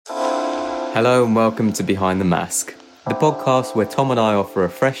Hello and welcome to Behind the Mask, the podcast where Tom and I offer a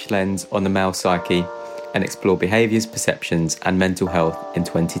fresh lens on the male psyche and explore behaviours, perceptions and mental health in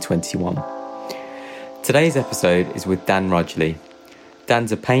 2021. Today's episode is with Dan Rudgley.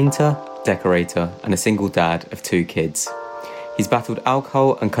 Dan's a painter, decorator and a single dad of 2 kids. He's battled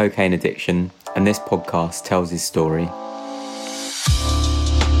alcohol and cocaine addiction, and this podcast tells his story.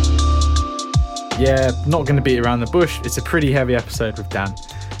 Yeah, not going to beat around the bush. It's a pretty heavy episode with Dan.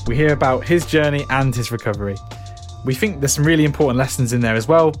 We hear about his journey and his recovery. We think there's some really important lessons in there as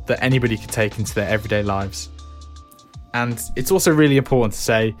well that anybody could take into their everyday lives. And it's also really important to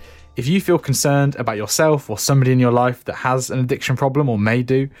say, if you feel concerned about yourself or somebody in your life that has an addiction problem or may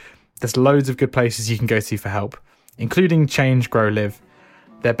do, there's loads of good places you can go to for help, including Change Grow Live.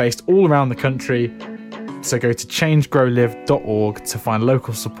 They're based all around the country, so go to changegrowlive.org to find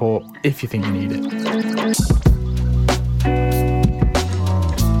local support if you think you need it.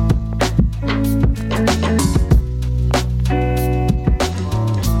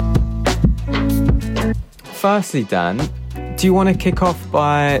 Firstly, Dan, do you want to kick off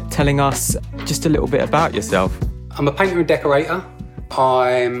by telling us just a little bit about yourself? I'm a painter and decorator.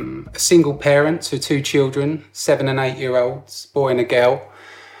 I'm a single parent to 2 children, 7 and 8 year olds, boy and a girl.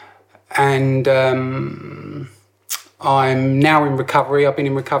 And I'm now in recovery. I've been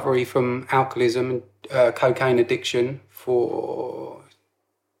in recovery from alcoholism and cocaine addiction for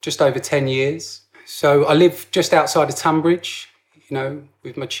just over 10 years. So I live just outside of Tunbridge,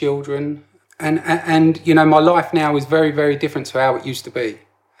 with my children. And you know, my life now is very, very different to how it used to be.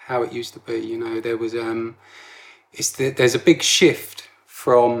 There was there's a big shift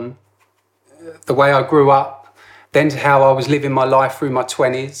from the way I grew up, then to how I was living my life through my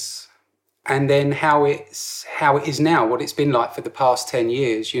 20s, and then how it is now, what it's been like for the past 10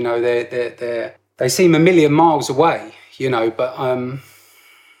 years. They seem a million miles away, but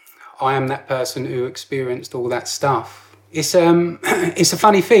I am that person who experienced all that stuff. It's a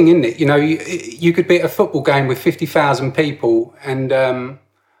funny thing, isn't it? You could be at a football game with 50,000 people, and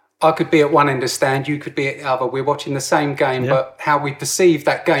I could be at one end of the stand, you could be at the other. We're watching the same game, but how we perceive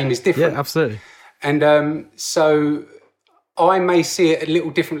that game is different. Yeah, absolutely. And so I may see it a little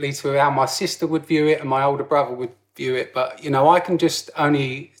differently to how my sister would view it and my older brother would view it. But, I can just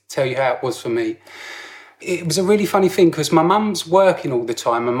only tell you how it was for me. It was a really funny thing because my mum's working all the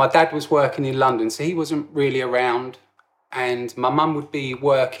time and my dad was working in London, so he wasn't really around. And my mum would be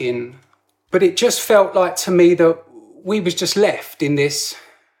working. But it just felt like to me that we was just left in this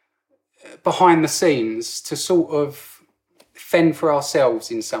behind the scenes to sort of fend for ourselves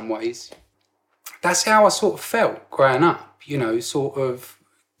in some ways. That's how I sort of felt growing up, sort of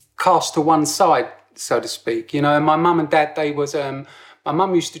cast to one side, so to speak. And my mum and dad, my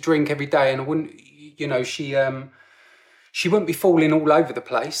mum used to drink every day, and I wouldn't, she wouldn't be falling all over the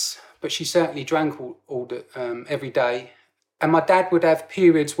place, but she certainly drank every day. And my dad would have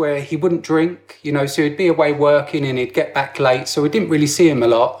periods where he wouldn't drink, so he'd be away working and he'd get back late, so we didn't really see him a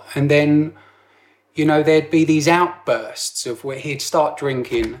lot. And then, there'd be these outbursts of where he'd start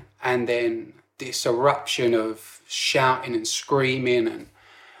drinking and then this eruption of shouting and screaming and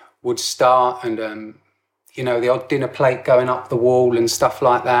would start, and, the odd dinner plate going up the wall and stuff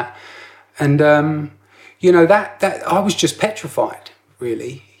like that. And, that I was just petrified,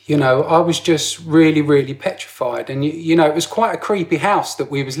 really. I was just really, really petrified. And, it was quite a creepy house that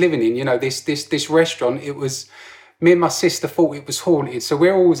we was living in. This restaurant, it was, me and my sister thought it was haunted. So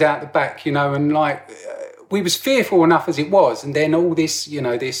we're always out the back, and we was fearful enough as it was. And then all this,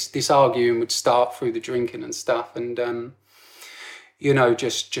 this arguing would start through the drinking and stuff. And,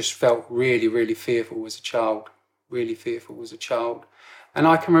 just felt really, really fearful as a child. And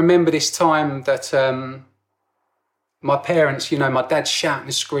I can remember this time that, my parents, my dad's shouting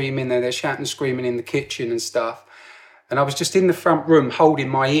and screaming, they're shouting and screaming in the kitchen and stuff. And I was just in the front room holding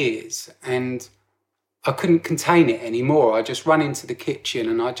my ears and I couldn't contain it anymore. I just ran into the kitchen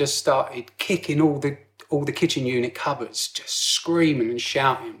and I just started kicking all the kitchen unit cupboards, just screaming and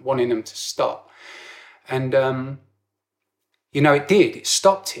shouting, wanting them to stop. And, it did. It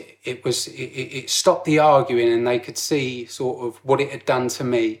stopped it. It stopped the arguing, and they could see sort of what it had done to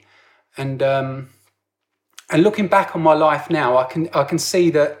me. And looking back on my life now, I can see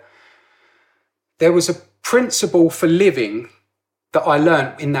that there was a principle for living that I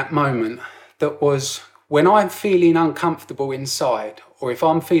learnt in that moment, that was when I'm feeling uncomfortable inside, or if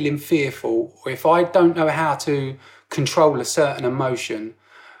I'm feeling fearful, or if I don't know how to control a certain emotion,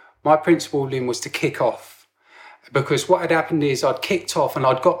 my principle then was to kick off. Because what had happened is I'd kicked off and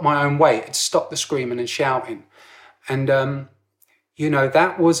I'd got my own way. It stopped the screaming and shouting. And you know,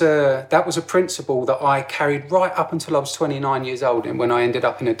 that was a principle that I carried right up until I was 29 years old, and when I ended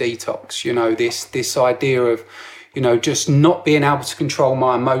up in a detox. You know, this idea of, you know, just not being able to control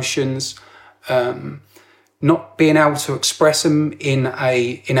my emotions, not being able to express them in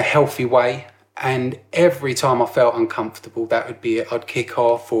a healthy way. And every time I felt uncomfortable, that would be it. I'd kick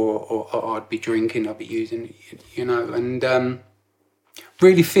off, or I'd be drinking, I'd be using, you know, and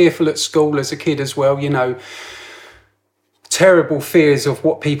really fearful at school as a kid as well, you know, terrible fears of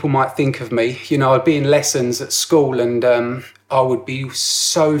what people might think of me. You know, I'd be in lessons at school, and I would be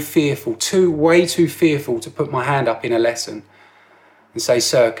so fearful, way too fearful to put my hand up in a lesson and say,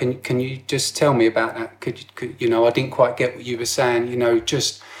 "Sir, can you just tell me about that? Could you know, I didn't quite get what you were saying." You know,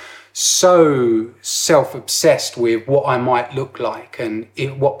 just so self-obsessed with what I might look like and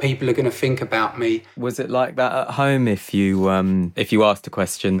what people are going to think about me. Was it like that at home if you asked a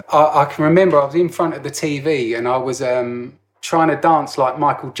question? I can remember I was in front of the TV and I was trying to dance like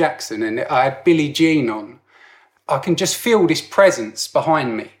Michael Jackson, and I had Billie Jean on. I can just feel this presence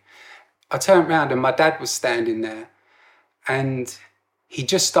behind me. I turned around and my dad was standing there, and he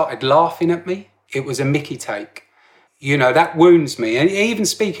just started laughing at me. It was a Mickey take. You know, that wounds me. And even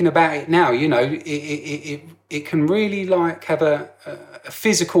speaking about it now, you know, it can really like have a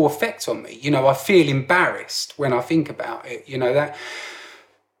physical effect on me. You know, I feel embarrassed when I think about it, you know, that.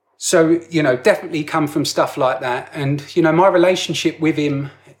 So, you know, definitely come from stuff like that. And, you know, my relationship with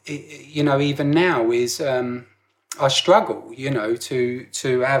him, you know, even now is, I struggle, you know,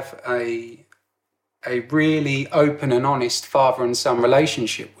 to have a really open and honest father and son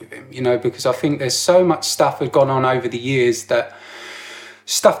relationship with him, you know, because I think there's so much stuff has gone on over the years,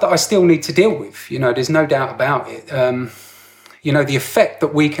 stuff that I still need to deal with, you know, there's no doubt about it. You know, the effect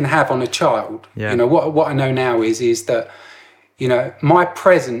that we can have on a child, you know, what I know now is that, you know, my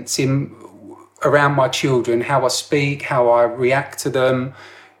presence around my children, how I speak, how I react to them,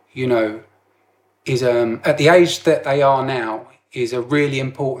 you know, is at the age that they are now, is a really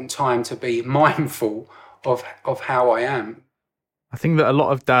important time to be mindful of how I am. I think that a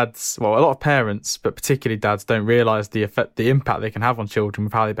lot of dads, well, a lot of parents, but particularly dads, don't realise the impact they can have on children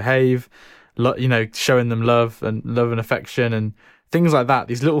with how they behave, you know, showing them love and affection and things like that.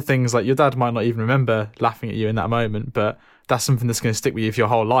 These little things, like your dad might not even remember laughing at you in that moment, but that's something that's going to stick with you for your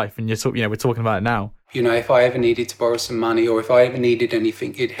whole life. And we're talking about it now. You know, if I ever needed to borrow some money, or if I ever needed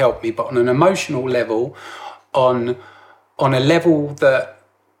anything, it'd help me. But on an emotional level, on a level that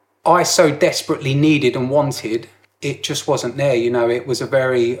I so desperately needed and wanted, it just wasn't there. You know, it was a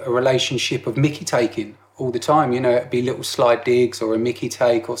relationship of Mickey taking all the time. You know, it'd be little slide digs or a Mickey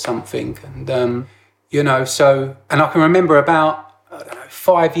take or something. And, you know, so, and I can remember about, I don't know,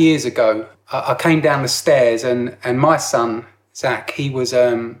 5 years ago, I came down the stairs and my son, Zach, he was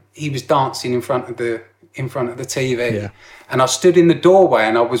dancing in front of the TV. Yeah. And I stood in the doorway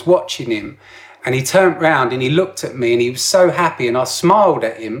and I was watching him. And he turned round and he looked at me and he was so happy, and I smiled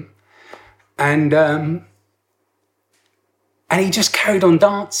at him, and he just carried on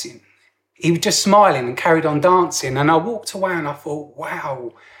dancing. He was just smiling and carried on dancing. And I walked away and I thought,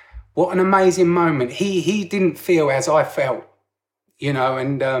 wow, what an amazing moment. He didn't feel as I felt, you know,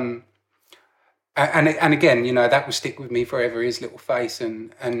 and again, you know, that will stick with me forever, his little face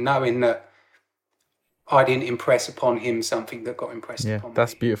and knowing that I didn't impress upon him something that got impressed upon me.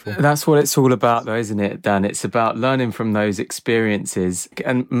 That's beautiful. That's what it's all about, though, isn't it, Dan? It's about learning from those experiences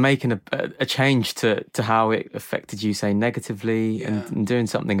and making a change to how it affected you, say, negatively, and doing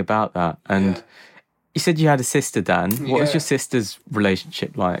something about that. And you said you had a sister, Dan. What was your sister's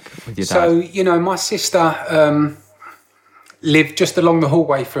relationship like with your dad? So, you know, my sister lived just along the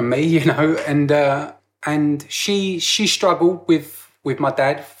hallway from me, you know, and she struggled with my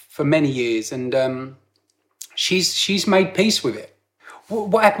dad for many years, and she's made peace with it.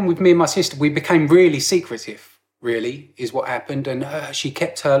 What happened with me and my sister, we became really secretive, really, is what happened. And she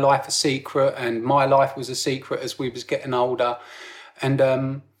kept her life a secret, and my life was a secret as we was getting older.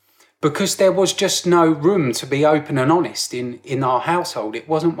 And because there was just no room to be open and honest in our household. It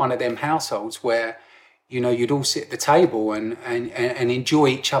wasn't one of them households where, you know, you'd all sit at the table and enjoy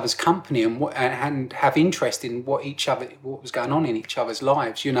each other's company and have interest in what was going on in each other's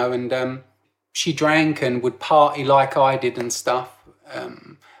lives, you know. And she drank and would party like I did and stuff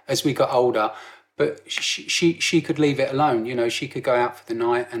as we got older. But she could leave it alone, you know. She could go out for the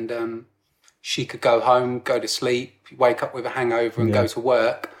night and she could go home, go to sleep, wake up with a hangover and go to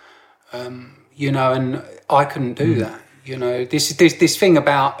work, you know. And I couldn't do that. You know, this thing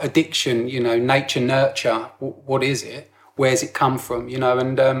about addiction, you know, nature, nurture, what is it? Where's it come from? You know,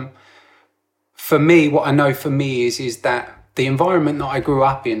 and for me, what I know for me is that the environment that I grew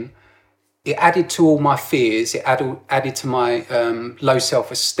up in it added to all my fears. It added to my low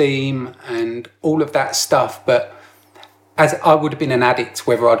self-esteem and all of that stuff. But as I would have been an addict,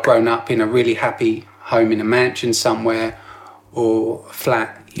 whether I'd grown up in a really happy home in a mansion somewhere or a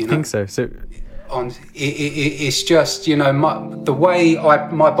flat, you know. I think so. It's just, you know, the way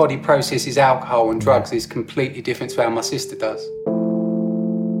my body processes alcohol and drugs is completely different to how my sister does.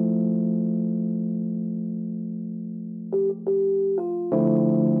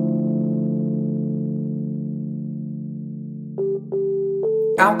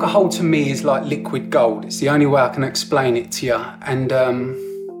 Alcohol to me is like liquid gold. It's the only way I can explain it to you. And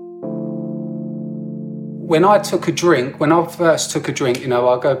when I first took a drink, you know,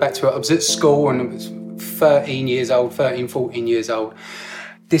 I'll go back to it. I was at school and I was 13, 14 years old.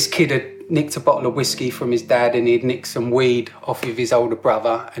 This kid had nicked a bottle of whiskey from his dad and he'd nicked some weed off of his older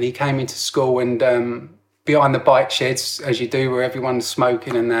brother. And he came into school and behind the bike sheds, as you do, where everyone's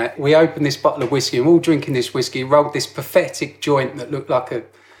smoking and that, we opened this bottle of whiskey and we're all drinking this whiskey, rolled this pathetic joint that looked like a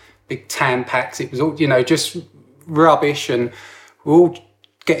big Tampax. It was all, you know, just rubbish, and we're all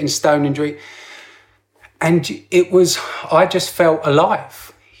getting stoned and drink. And I just felt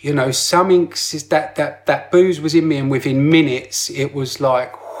alive. You know, something, that booze was in me, and within minutes, it was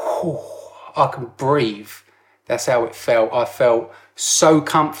like, whew, I can breathe. That's how it felt. I felt so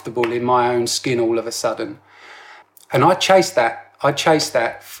comfortable in my own skin all of a sudden. And I chased that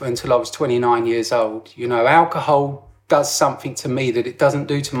until I was 29 years old. You know, alcohol does something to me that it doesn't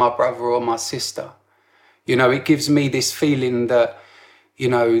do to my brother or my sister. You know, it gives me this feeling that, you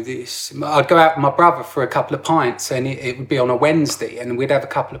know, I'd go out with my brother for a couple of pints, and it would be on a Wednesday, and we'd have a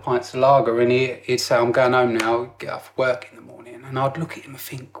couple of pints of lager, and he'd say, I'm going home now, get up for work in the morning. And I'd look at him and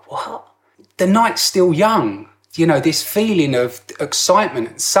think, what? The night's still young. You know, this feeling of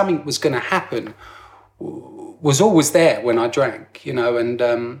excitement, something was going to happen, was always there when I drank, you know, and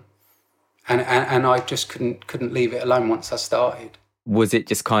I just couldn't leave it alone once I started. Was it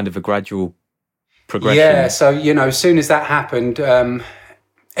just kind of a gradual progression? Yeah, so, you know, as soon as that happened,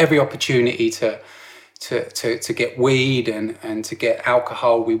 every opportunity to get weed and to get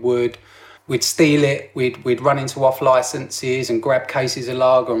alcohol, we'd steal it, we'd run into off licenses and grab cases of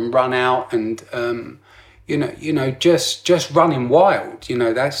lager and run out and you know, just running wild, you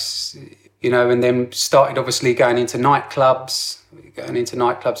know, that's, you know, and then started obviously going into nightclubs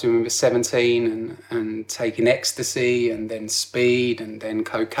when we were 17 and taking ecstasy and then speed and then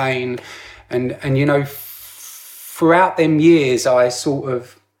cocaine. And you know, throughout them years,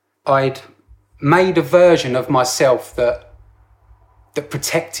 I'd made a version of myself that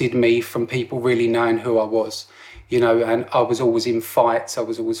protected me from people really knowing who I was. You know, and I was always in fights. I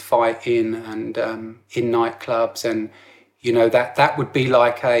was always fighting and in nightclubs, and you know that would be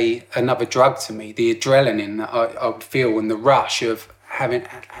like another drug to me. The adrenaline that I would feel and the rush of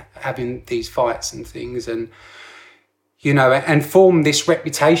having these fights and things, and you know, and form this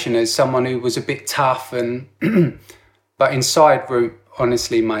reputation as someone who was a bit tough and. But inside, Root,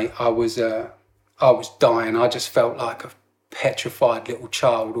 honestly, mate, I was dying. I just felt like a petrified little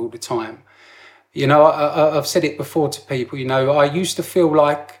child all the time. You know, I've said it before to people, you know, I used to feel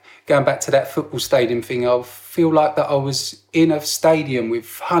like, going back to that football stadium thing, I feel like that I was in a stadium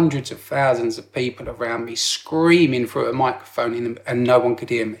with hundreds of thousands of people around me screaming through a microphone and no one could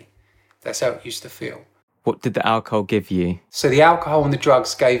hear me. That's how it used to feel. What did the alcohol give you? So the alcohol and the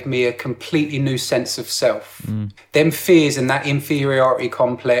drugs gave me a completely new sense of self. Them fears and that inferiority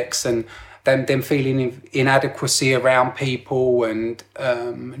complex and them feeling inadequacy around people and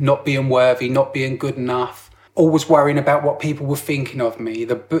not being worthy, not being good enough, always worrying about what people were thinking of me.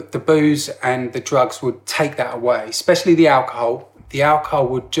 The booze and the drugs would take that away, especially the alcohol. The alcohol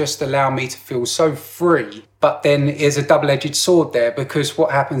would just allow me to feel so free. But then there's a double-edged sword there, because what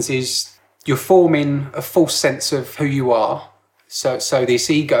happens is you're forming a false sense of who you are. So this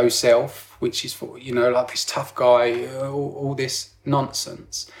ego self, which is, you know, like this tough guy, all this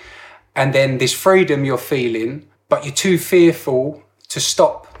nonsense. And then this freedom you're feeling, but you're too fearful to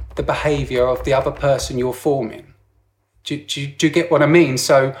stop the behaviour of the other person you're forming. Do you get what I mean?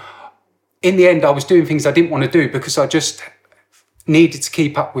 So in the end, I was doing things I didn't want to do because I just needed to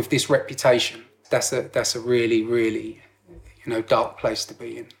keep up with this reputation. That's a really, really, you know, dark place to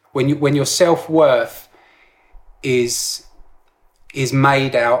be in. When your self-worth is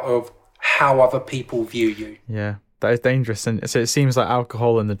made out of how other people view you. Yeah. That is dangerous. And so it seems like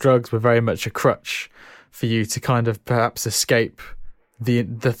alcohol and the drugs were very much a crutch for you to kind of perhaps escape the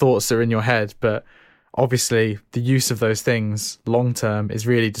thoughts that are in your head. But obviously the use of those things long term is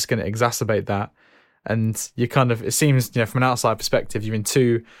really just going to exacerbate that. And you kind of, it seems, you know, from an outside perspective, you're in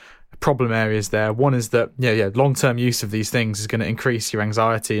two problem areas there. One is that long-term use of these things is going to increase your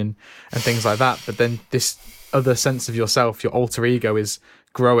anxiety and things like that. But then this other sense of yourself, your alter ego, is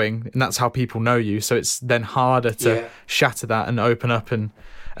growing, and that's how people know you. So it's then harder to shatter that and open up and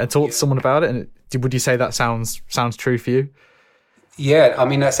talk to someone about it. And would you say that sounds true for you? Yeah, I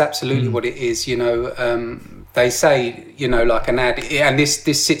mean, that's absolutely what it is. They say, like an addict, and this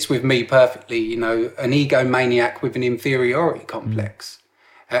sits with me perfectly, an egomaniac with an inferiority complex.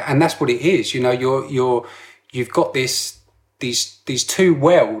 And that's what it is. You've got these two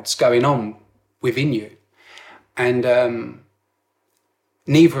worlds going on within you, and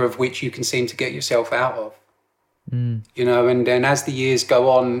neither of which you can seem to get yourself out of. And then as the years go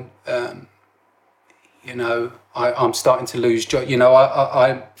on, I'm starting to lose joy.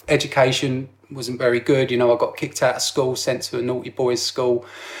 I education wasn't very good. I got kicked out of school, sent to a naughty boys' school,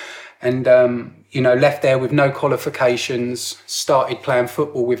 and left there with no qualifications. Started playing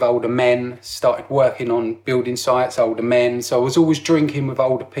football with older men. Started working on building sites, older men. So I was always drinking with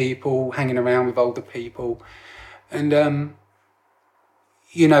older people, hanging around with older people, and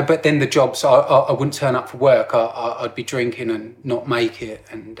But then the jobs, I wouldn't turn up for work. I'd be drinking and not make it,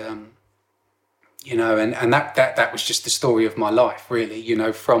 and and that was just the story of my life, really.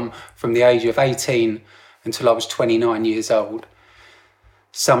 From the age of 18 until I was 29 years old.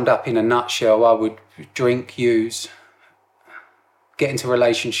 Summed up in a nutshell, I would drink, use, get into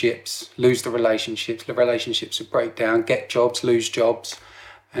relationships, lose the relationships would break down, get jobs, lose jobs.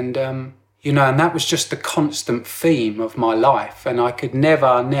 And, and that was just the constant theme of my life. And I could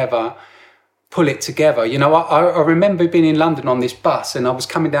never pull it together. I remember being in London on this bus, and I was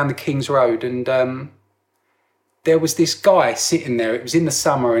coming down the King's Road, and there was this guy sitting there. It was in the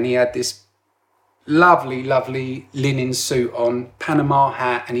summer, and he had this lovely linen suit on, Panama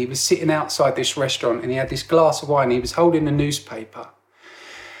hat, and he was sitting outside this restaurant, and he had this glass of wine. He was holding a newspaper,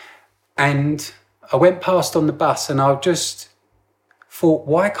 and I went past on the bus, and I just thought,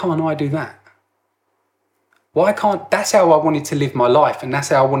 why can't I do that? That's how I wanted to live my life, and that's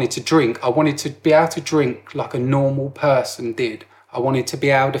how I wanted to drink. I wanted to be able to drink like a normal person did. I wanted to be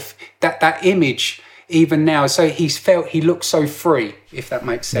able to that image even now. So he looks so free, if that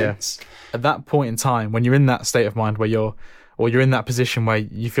makes sense. Yeah. At that point in time, when you're in that state of mind where you're in that position where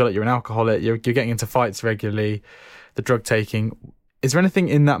you feel like you're an alcoholic, you're getting into fights regularly, the drug taking, is there anything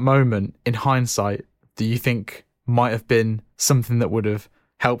in that moment, in hindsight, that you think might have been something that would have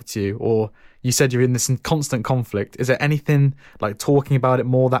helped you? Or you said you're in this constant conflict. Is there anything like talking about it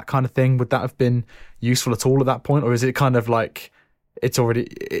more, that kind of thing? Would that have been useful at all at that point? Or is it kind of like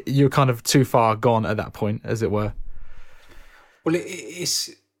you're kind of too far gone at that point, as it were? Well,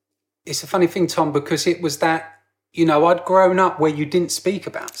 it's a funny thing, Tom, because it was that, I'd grown up where you didn't speak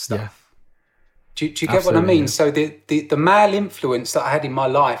about stuff. Yeah. Do you get what I mean? Yeah. So the male influence that I had in my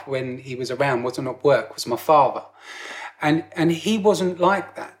life when he was around, wasn't at work, was my father. And he wasn't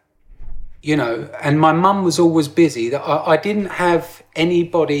like that, and my mum was always busy. That I didn't have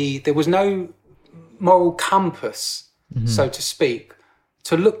anybody, there was no moral compass, so to speak,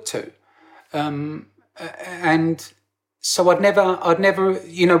 to look to. And so I'd never,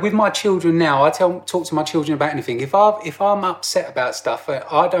 with my children now, I talk to my children about anything. If I'm upset about stuff,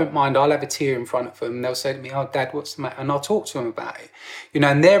 I don't mind. I'll have a tear in front of them, and they'll say to me, "Oh, Dad, what's the matter?" And I'll talk to them about it,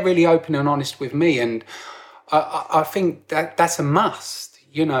 and they're really open and honest with me. And I think that's a must.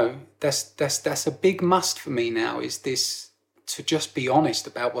 That's a big must for me now. Is this to just be honest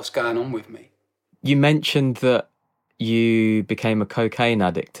about what's going on with me? You mentioned that you became a cocaine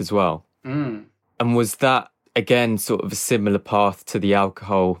addict as well, and was that, again, sort of a similar path to the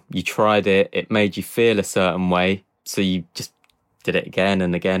alcohol? You tried it, it made you feel a certain way, so you just did it again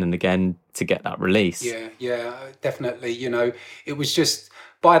and again and again to get that release. Yeah, definitely. It was just,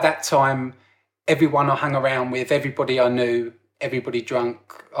 by that time, everyone I hung around with, everybody I knew, everybody drunk,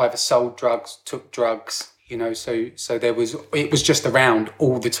 either sold drugs, took drugs, so it was just around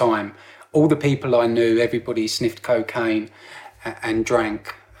all the time. All the people I knew, everybody sniffed cocaine and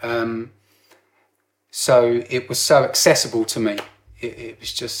drank. So it was so accessible to me. It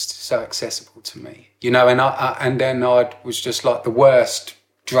was just so accessible to me, and then I was just like the worst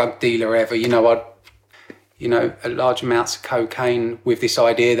drug dealer ever. I'd, large amounts of cocaine with this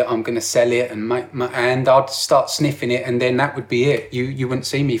idea that I'm going to sell it and I'd start sniffing it, and then that would be it. You wouldn't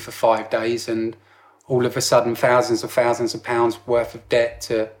see me for 5 days, and all of a sudden thousands of pounds worth of debt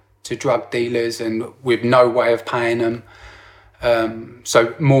to drug dealers, and with no way of paying them.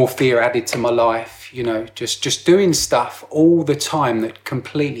 So more fear added to my life, just doing stuff all the time that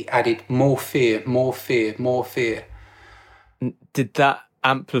completely added more fear. Did that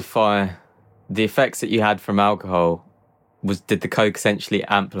amplify the effects that you had from alcohol? did the coke essentially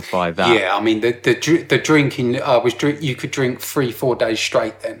amplify that? Yeah, I mean the drinking. You could drink 3-4 days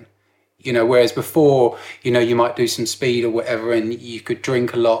straight then. Whereas before, you might do some speed or whatever, and you could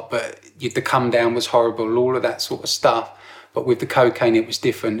drink a lot, but the come down was horrible, all of that sort of stuff. But with the cocaine, it was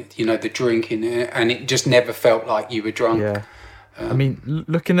different. The drinking, and it just never felt like you were drunk. Yeah, I mean,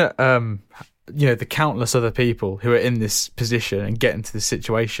 looking at the countless other people who are in this position and get into this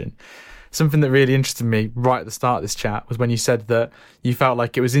situation. Something that really interested me right at the start of this chat was when you said that you felt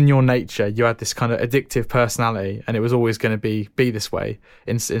like it was in your nature, you had this kind of addictive personality and it was always going to be this way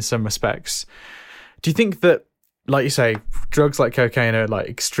in some respects. Do you think that, like you say, drugs like cocaine are like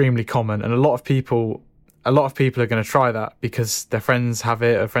extremely common, and a lot of people are going to try that because their friends have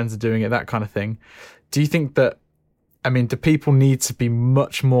it or friends are doing it, that kind of thing. Do you think that, do people need to be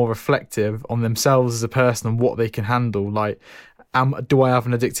much more reflective on themselves as a person and what they can handle? Like, do I have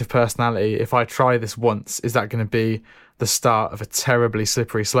an addictive personality? If I try this once, is that going to be the start of a terribly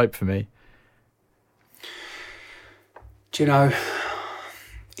slippery slope for me? Do you know,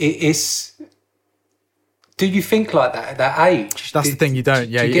 it's... Do you think like that at that age? That's the thing, you don't.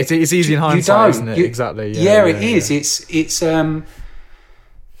 Yeah, it's easy in hindsight, isn't it? Exactly. Yeah, it is. It's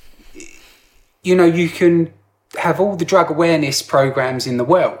you can have all the drug awareness programs in the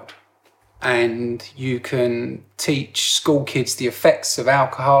world, and you can teach school kids the effects of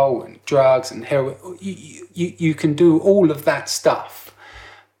alcohol and drugs and heroin. You can do all of that stuff.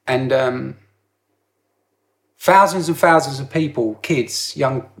 And thousands and thousands of people, kids,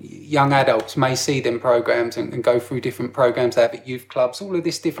 young adults, may see them programs and go through different programs they have at youth clubs, all of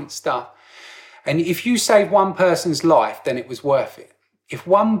this different stuff. And if you save one person's life, then it was worth it. If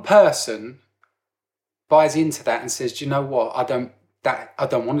one person buys into that and says, do you know what, I don't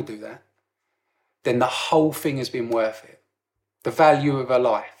want to do that, then the whole thing has been worth it. The value of a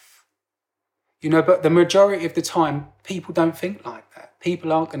life. But the majority of the time, people don't think like that.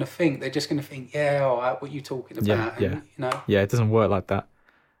 People aren't going to think. They're just going to think, yeah, all right, what are you talking about? Yeah. And, Yeah, it doesn't work like that.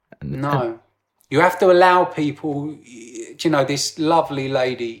 No. You have to allow people, this lovely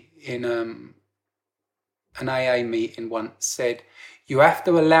lady in an AA meeting once said, you have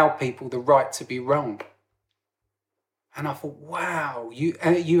to allow people the right to be wrong. And I thought, wow,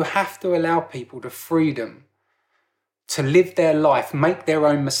 you have to allow people the freedom to live their life, make their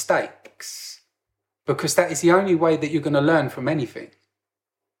own mistakes, because that is the only way that you're going to learn from anything.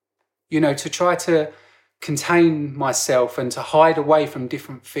 To try to contain myself and to hide away from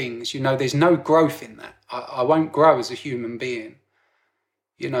different things, there's no growth in that. I won't grow as a human being.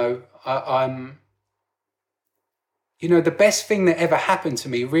 I'm... the best thing that ever happened to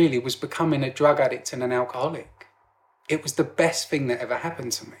me really was becoming a drug addict and an alcoholic. It was the best thing that ever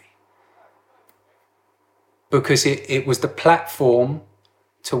happened to me. Because it was the platform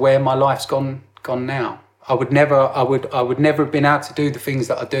to where my life's gone now. I would never have been able to do the things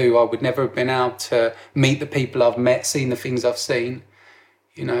that I do. I would never have been able to meet the people I've met, seen the things I've seen,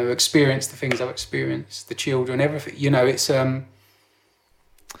 experience the things I've experienced, the children, everything. It's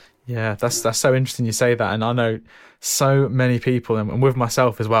Yeah, that's so interesting you say that. And I know so many people, and with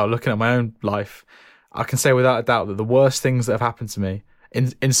myself as well, looking at my own life, I can say without a doubt that the worst things that have happened to me,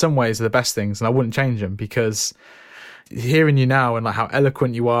 in some ways, are the best things, and I wouldn't change them, because hearing you now and like how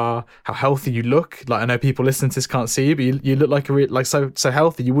eloquent you are, how healthy you look. Like, I know people listening to this can't see you, but you look like so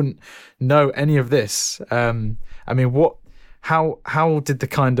healthy. You wouldn't know any of this. How did the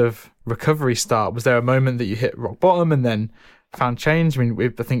kind of recovery start? Was there a moment that you hit rock bottom and then found change? I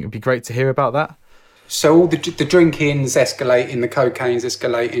think it'd be great to hear about that. So all the drinking's escalating, the cocaine's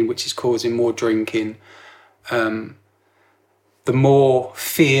escalating, which is causing more drinking. The more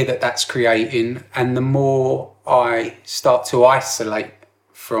fear that's creating, and the more I start to isolate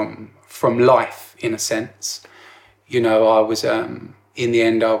from life, in a sense. I was in the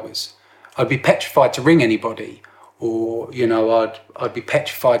end, I'd be petrified to ring anybody, or I'd be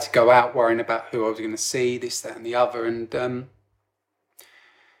petrified to go out, worrying about who I was going to see, this, that, and the other, and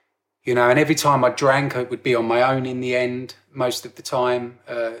and every time I drank, it would be on my own in the end, most of the time,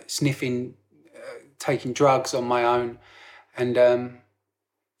 sniffing, taking drugs on my own. And,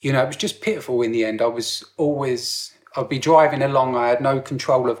 it was just pitiful in the end. I'd be driving along, I had no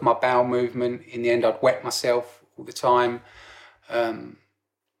control of my bowel movement. In the end, I'd wet myself all the time.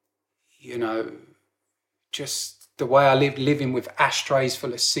 Just the way I living with ashtrays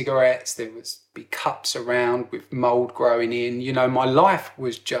full of cigarettes, there would be cups around with mold growing in. My life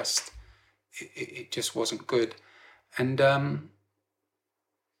was just, it just wasn't good. And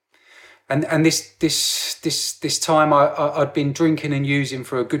this time I'd been drinking and using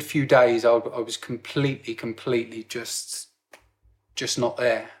for a good few days. I was completely just not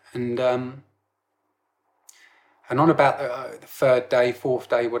there. And And on about the third day, fourth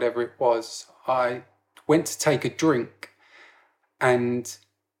day, whatever it was, I went to take a drink, and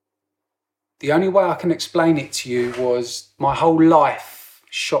the only way I can explain it to you was my whole life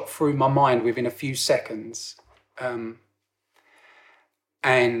shot through my mind within a few seconds.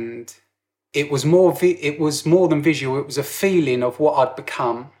 And it was more than visual. It was a feeling of what I'd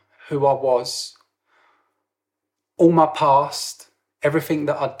become, who I was, all my past, everything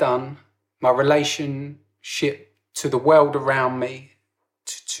that I'd done, my relationship to the world around me,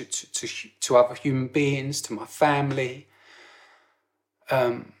 to other human beings, to my family.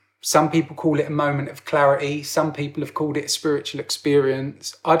 Some people call it a moment of clarity. Some people have called it a spiritual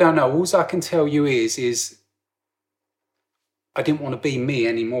experience. I don't know. All I can tell you is I didn't want to be me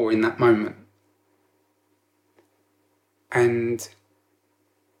anymore in that moment. And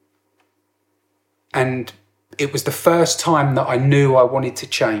it was the first time that I knew I wanted to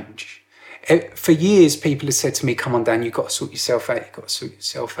change. For years, people have said to me, come on, Dan, you've got to sort yourself out. You've got to sort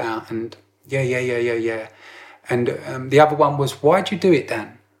yourself out. And yeah. And the other one was, why'd you do it,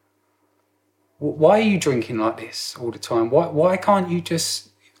 Dan? Why are you drinking like this all the time? Why can't you just...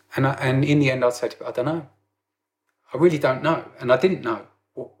 And in the end, I'd say to people, I don't know. I really don't know. And I didn't know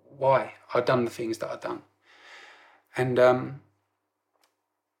why I'd done the things that I'd done. And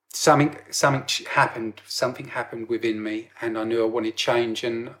something happened within me, and I knew I wanted change.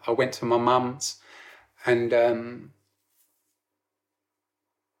 And I went to my mum's, and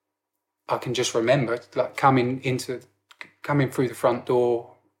I can just remember like coming through the front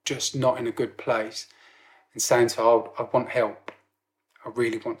door, just not in a good place, and saying to her, I want help. I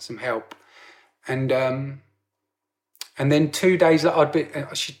really want some help. And then 2 days later,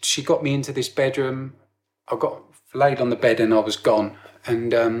 she got me into this bedroom. I got laid on the bed and I was gone.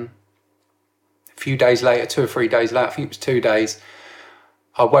 And a few days later, 2 or 3 days later, I think it was 2 days,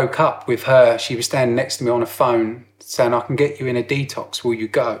 I woke up with her. She was standing next to me on a phone saying, I can get you in a detox. Will you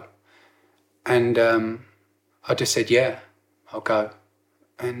go? And I just said, yeah, I'll go.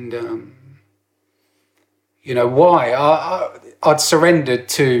 And, why? I'd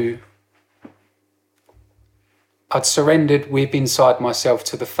surrendered with inside myself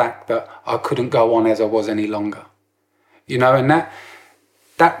to the fact that I couldn't go on as I was any longer. And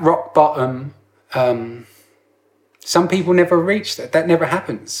that rock bottom, some people never reach that. That never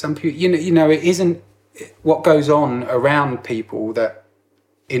happens. Some people, it isn't what goes on around people that,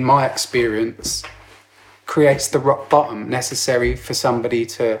 in my experience, creates the rock bottom necessary for somebody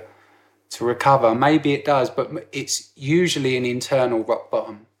to recover. Maybe it does, but it's usually an internal rock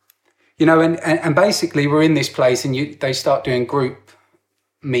bottom. And basically we're in this place, and they start doing group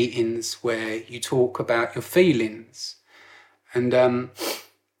meetings where you talk about your feelings. And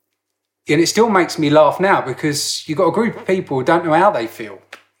it still makes me laugh now, because you've got a group of people who don't know how they feel.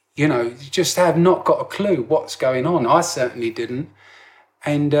 You just have not got a clue what's going on. I certainly didn't.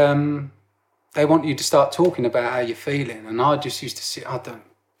 And they want you to start talking about how you're feeling. And I just used to sit, I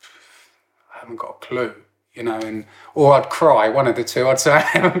haven't got a clue, or I'd cry, one of the two. I'd say I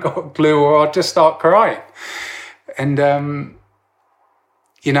haven't got a clue, or I'd just start crying. And, and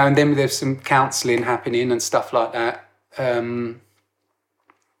then there's some counselling happening and stuff like that. And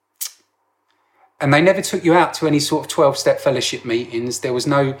they never took you out to any sort of 12-step fellowship meetings. There was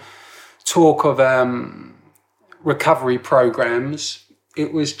no talk of recovery programs.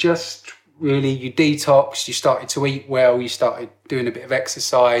 It was just really, you detoxed, you started to eat well, you started doing a bit of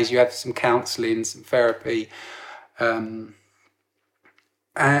exercise, you had some counselling, some therapy, and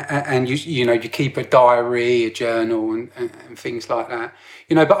you keep a diary, a journal, and things like that.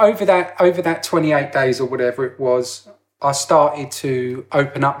 But over that 28 days or whatever it was, I started to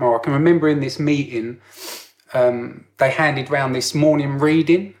open up more. I can remember in this meeting, they handed round this morning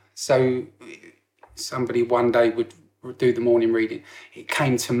reading. So somebody one day would do the morning reading. It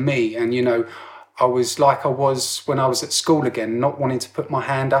came to me, and I was like I was when I was at school again, not wanting to put my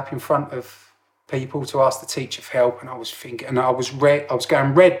hand up in front of people to ask the teacher for help. And I was thinking, and I was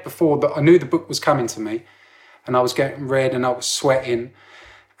going red before that. I knew the book was coming to me, and I was getting red, and I was sweating,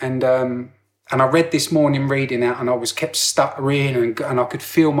 and I read this morning reading out, and I was kept stuttering, and I could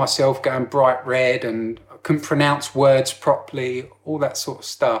feel myself going bright red, and I couldn't pronounce words properly, all that sort of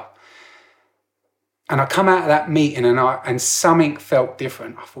stuff. And I come out of that meeting, and something felt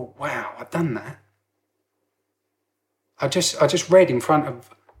different. I thought, wow, I've done that. I just read in front of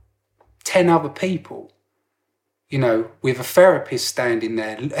 10 other people, with a therapist standing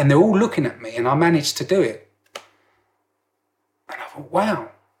there, and they're all looking at me, and I managed to do it. And I thought,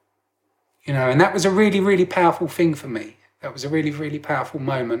 wow. And that was a really, really powerful thing for me. That was a really, really powerful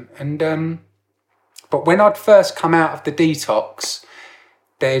moment. And but when I'd first come out of the detox,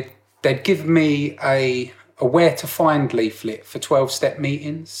 they'd give me a a where to find leaflet for 12-step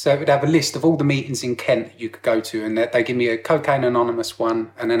meetings. So it would have a list of all the meetings in Kent that you could go to, and they give me a Cocaine Anonymous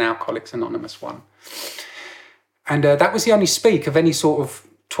one and an Alcoholics Anonymous one. And that was the only speak of any sort of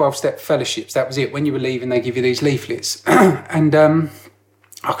 12-step fellowships. That was it. When you were leaving, they give you these leaflets. And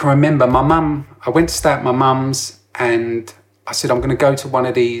I can remember I went to stay at my mum's, and I said, I'm going to go to one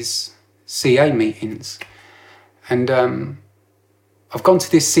of these CA meetings. And I've gone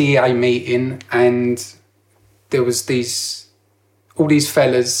to this CA meeting, and there was all these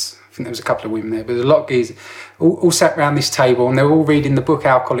fellas, I think there was a couple of women there, but there was a lot of geezers, all sat around this table, and they were all reading the book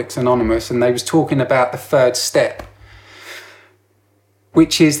Alcoholics Anonymous, and they was talking about the third step,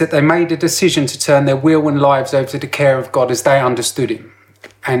 which is that they made a decision to turn their will and lives over to the care of God as they understood him.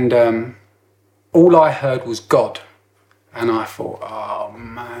 And all I heard was God. And I thought, oh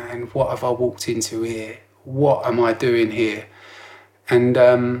man, what have I walked into here? What am I doing here? And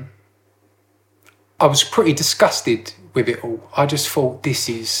I was pretty disgusted with it all. I just thought,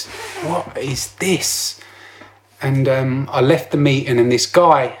 what is this? And I left the meeting, and this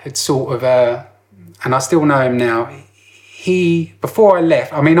guy had sort of, and I still know him now, before I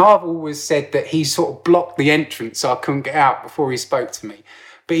left, I mean, I've always said that he sort of blocked the entrance so I couldn't get out before he spoke to me.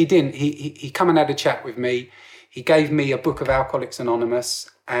 But he didn't. He come and had a chat with me. He gave me a book of Alcoholics Anonymous,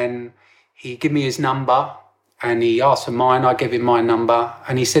 and he gave me his number, and he asked for mine. I gave him my number,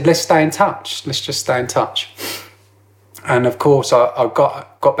 and he said, let's stay in touch. Let's just stay in touch. And of course, I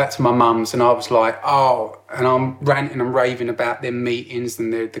got back to my mum's, and I was like, oh, and I'm ranting and raving about them meetings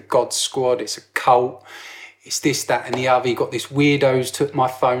and the God Squad. It's a cult. It's this, that, and the other. You got this weirdo who's took my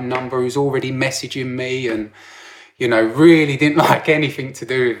phone number, who's already messaging me, and, you know, really didn't like anything to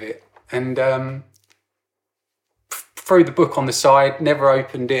do with it. And threw the book on the side, never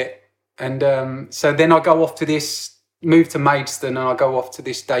opened it. And so then I go off to this, move to Maidstone, and I go off to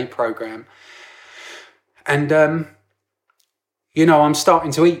this day program. And, you know, I'm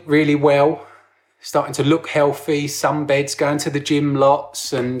starting to eat really well, starting to look healthy, sunbeds, going to the gym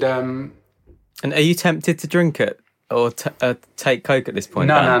lots. And are you tempted to drink it or take Coke at this point?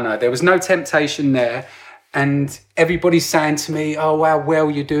 No. There was no temptation there. And everybody's saying to me, oh, how well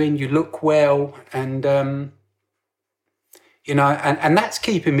you're doing. You look well. And, you know, and that's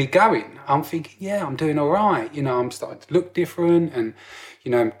keeping me going. I'm thinking, yeah, I'm doing all right. You know, I'm starting to look different, and, you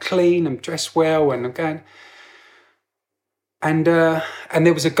know, I'm clean, I'm dressed well, and I'm going. And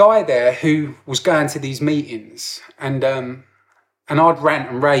there was a guy there who was going to these meetings, and I'd rant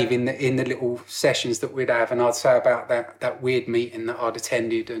and rave in the little sessions that we'd have, and I'd say about that weird meeting that I'd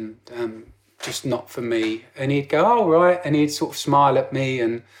attended, and just not for me. And he'd go, oh, right, and he'd sort of smile at me,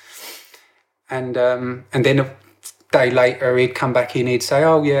 and then a day later he'd come back in, he'd say,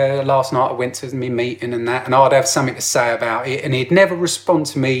 oh yeah, last night I went to my meeting and that, and I'd have something to say about it, and he'd never respond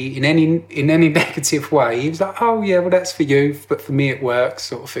to me in any negative way. He was like, oh yeah, well that's for you, but for me it works,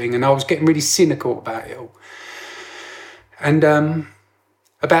 sort of thing. And I was getting really cynical about it all. And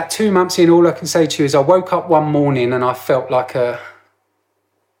about 2 months in, all I can say to you is I woke up one morning and I felt like that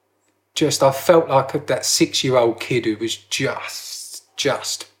 6-year-old kid who was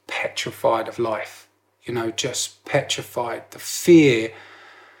just petrified of life. You know, just petrified. The fear,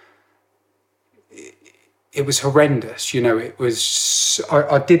 it was horrendous. You know, it was,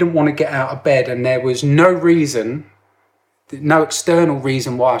 I didn't want to get out of bed, and there was no reason, no external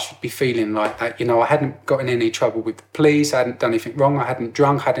reason why I should be feeling like that. You know, I hadn't got in any trouble with the police. I hadn't done anything wrong. I hadn't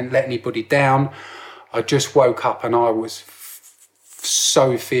drunk. I hadn't let anybody down. I just woke up and I was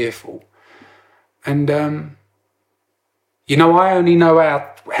so fearful. And, you know, I only know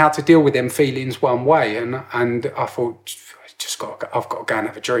how to deal with them feelings one way, and I thought, I've got to go and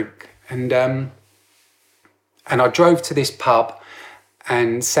have a drink. And I drove to this pub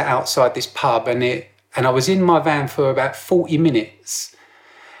and sat outside this pub, and I was in my van for about 40 minutes.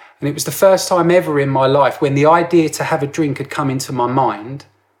 And it was the first time ever in my life when the idea to have a drink had come into my mind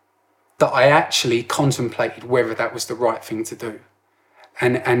that I actually contemplated whether that was the right thing to do.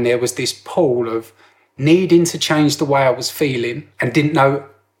 And there was this pull of needing to change the way I was feeling, and didn't know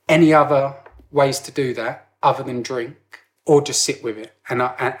any other ways to do that other than drink or just sit with it. And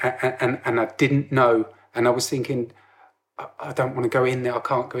I didn't know. And I was thinking, I don't want to go in there. I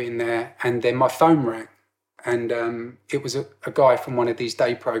can't go in there. And then my phone rang, and it was a guy from one of these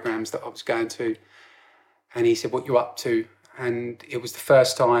day programs that I was going to. And he said, what you up to? And it was the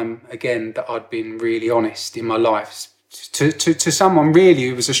first time, again, that I'd been really honest in my life to someone really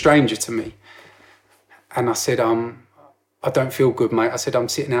who was a stranger to me. And I said, I don't feel good, mate. I said, I'm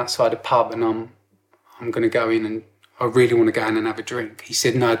sitting outside a pub, and I'm going to go in, and I really want to go in and have a drink. He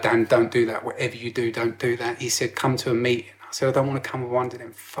said, no, Dan, don't do that. Whatever you do, don't do that. He said, come to a meeting. I said, I don't want to come to one of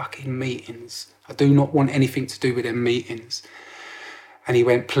them fucking meetings. I do not want anything to do with them meetings. And he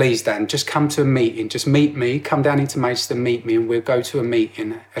went, please, Dan, just come to a meeting. Just meet me. Come down into Manchester, meet me, and we'll go to a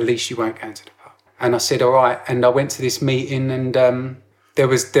meeting. At least you won't go into the pub. And I said, all right. And I went to this meeting, and there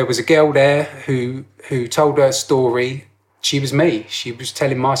was a girl there who told her story. She was me. She was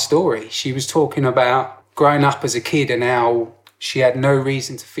telling my story. She was talking about growing up as a kid and how she had no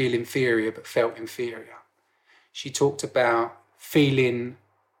reason to feel inferior but felt inferior. She talked about feeling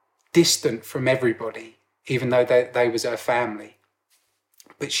distant from everybody, even though they was her family.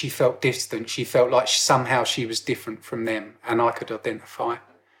 But she felt distant. She felt like somehow she was different from them, and I could identify.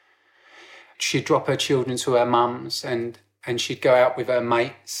 She'd drop her children to her mum's, and she'd go out with her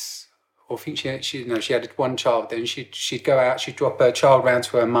mates. Or I think she had one child then. She'd go out, she'd drop her child round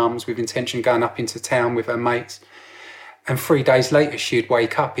to her mum's with intention of going up into town with her mates. And 3 days later, she'd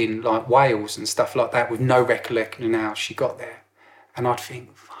wake up in like Wales and stuff like that with no recollection of how she got there. And I'd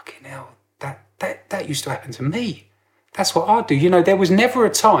think, fucking hell, that used to happen to me. That's what I'd do. You know, there was never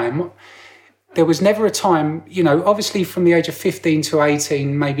a time, you know, obviously from the age of 15 to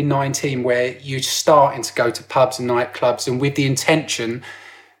 18, maybe 19, where you're starting to go to pubs and nightclubs and with the intention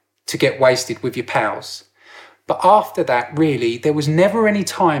to get wasted with your pals. But after that, really, there was never any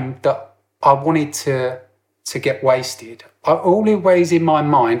time that I wanted to get wasted. Always in my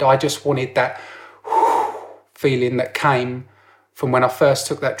mind, I just wanted that feeling that came from when I first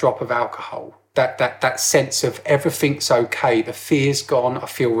took that drop of alcohol. That sense of everything's okay, the fear's gone, I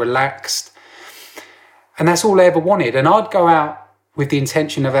feel relaxed. And that's all I ever wanted. And I'd go out with the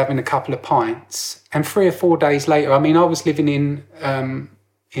intention of having a couple of pints. And 3 or 4 days later, I mean, I was living in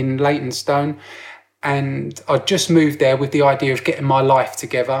Leytonstone, and I'd just moved there with the idea of getting my life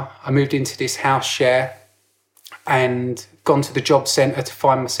together. I moved into this house share and gone to the job centre to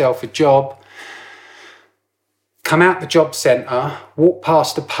find myself a job. Come out the job centre, walked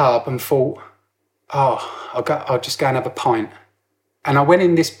past the pub and thought, I'll just go and have a pint. And I went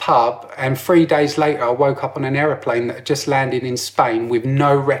in this pub, and 3 days later, I woke up on an aeroplane that had just landed in Spain with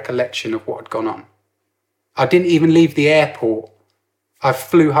no recollection of what had gone on. I didn't even leave the airport. I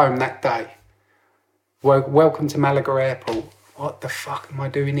flew home that day. Welcome to Malaga Airport. What the fuck am I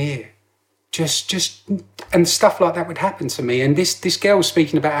doing here? Just, and stuff like that would happen to me. And this girl was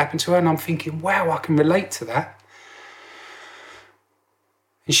speaking about happened to her, and I'm thinking, wow, I can relate to that.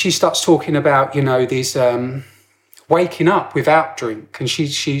 And she starts talking about, you know, these waking up without drink. And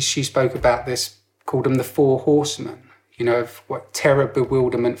she spoke about this, called them the 4 horsemen, you know, of what terror,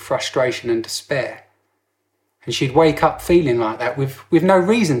 bewilderment, frustration and despair. And she'd wake up feeling like that with no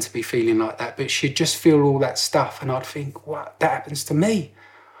reason to be feeling like that, but she'd just feel all that stuff. And I'd think, what, that happens to me.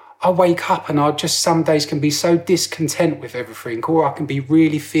 I wake up and I just some days can be so discontent with everything, or I can be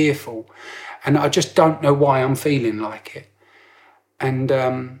really fearful. And I just don't know why I'm feeling like it.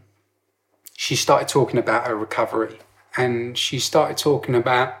 And she started talking about her recovery, and she started talking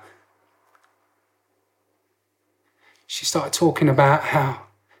about how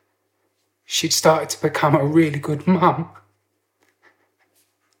she'd started to become a really good mum,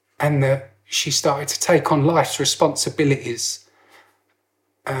 and that she started to take on life's responsibilities,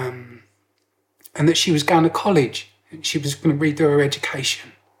 and that she was going to college, and she was going to redo her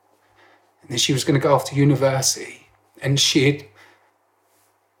education, and then she was going to go off to university, and she'd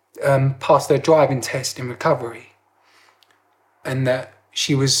passed her driving test in recovery, and that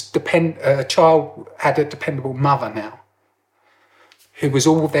she was a child had a dependable mother now who was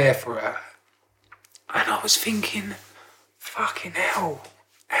all there for her. And I was thinking, fucking hell,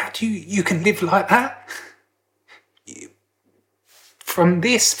 how do you can live like that? From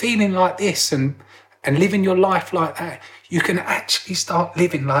this, feeling like this and living your life like that, you can actually start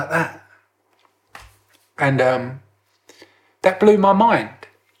living like that. And that blew my mind.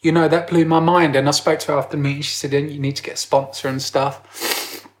 You know, that blew my mind. And I spoke to her after the meeting. She said, you need to get a sponsor and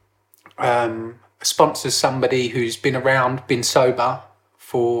stuff. A sponsor's somebody who's been around, been sober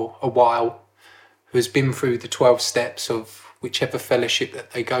for a while, who has been through the 12 steps of whichever fellowship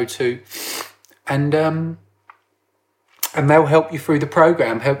that they go to. And they'll help you through the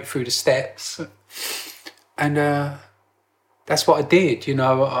program, help you through the steps. And that's what I did. You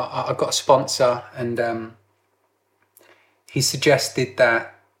know, I got a sponsor, and he suggested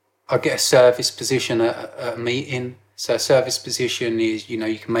that I get a service position at a meeting. So a service position is, you know,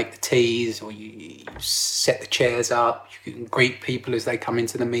 you can make the teas, or you set the chairs up, you can greet people as they come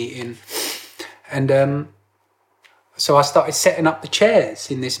into the meeting. And so I started setting up the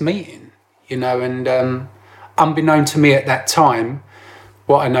chairs in this meeting, you know, and unbeknown to me at that time,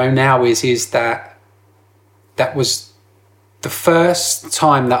 what I know now is that was the first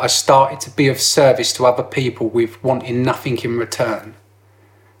time that I started to be of service to other people with wanting nothing in return.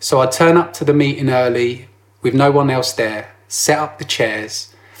 So I'd turn up to the meeting early with no one else there, set up the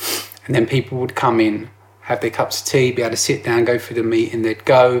chairs, and then people would come in, have their cups of tea, be able to sit down, go through the meeting, they'd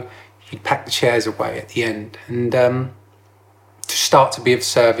go, you'd pack the chairs away at the end, and to start to be of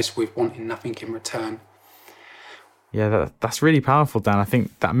service with wanting nothing in return. Yeah, that's really powerful, Dan. I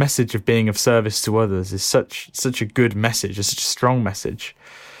think that message of being of service to others is such a good message, it's such a strong message.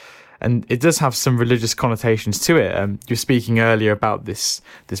 And it does have some religious connotations to it. You were speaking earlier about this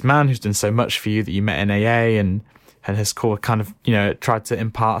man who's done so much for you that you met in AA and has tried to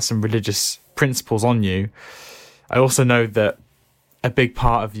impart some religious principles on you. I also know that a big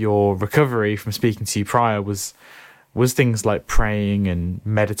part of your recovery from speaking to you prior was things like praying and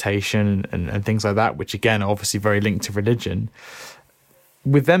meditation and things like that, which again are obviously very linked to religion.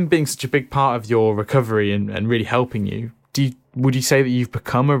 With them being such a big part of your recovery and really helping you, would you say that you've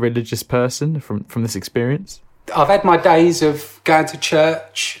become a religious person from this experience? I've had my days of going to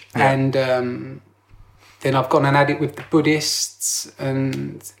church, and then I've gone and had it with the Buddhists.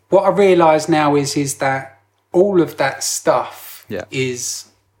 And what I realise now is that all of that stuff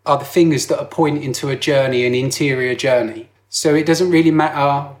are the fingers that are pointing to a journey, an interior journey. So it doesn't really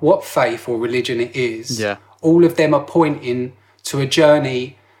matter what faith or religion it is. Yeah. All of them are pointing to a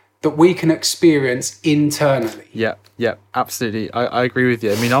journey that we can experience internally. Yeah, absolutely. I agree with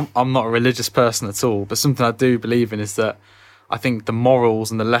you. I mean, I'm not a religious person at all, but something I do believe in is that I think the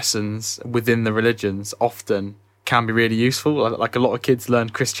morals and the lessons within the religions often can be really useful. Like a lot of kids learn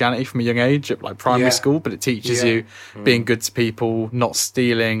Christianity from a young age at like primary school, but it teaches you being good to people, not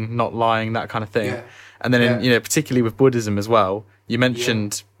stealing, not lying, that kind of thing. Yeah. And then, particularly with Buddhism as well, you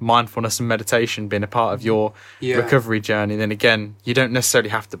mentioned mindfulness and meditation being a part of your recovery journey. And then again, you don't necessarily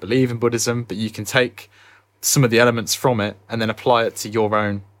have to believe in Buddhism, but you can take some of the elements from it and then apply it to your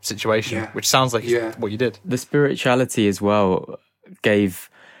own situation, which sounds like what you did. The spirituality as well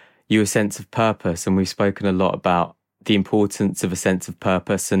gave you a sense of purpose, and we've spoken a lot about the importance of a sense of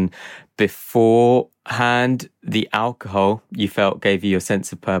purpose. And beforehand, the alcohol you felt gave you a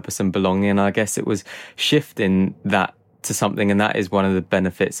sense of purpose and belonging, and I guess it was shifting that to something, and that is one of the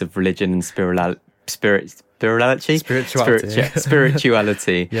benefits of religion and spirituality.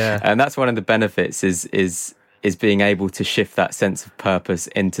 Yeah. And that's one of the benefits is being able to shift that sense of purpose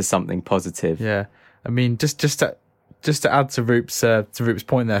into something positive. Yeah, I mean, just to add to Roop's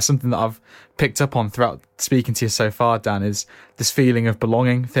point there, something that I've picked up on throughout speaking to you so far, Dan, is this feeling of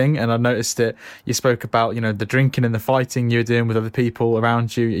belonging thing. And I noticed that you spoke about, the drinking and the fighting you were doing with other people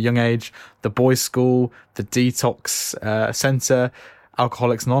around you at a young age, the boys' school, the detox centre,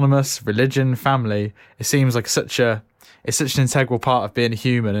 Alcoholics Anonymous, religion, family. It seems like it's such an integral part of being a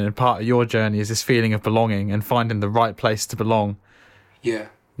human, and a part of your journey is this feeling of belonging and finding the right place to belong. Yeah.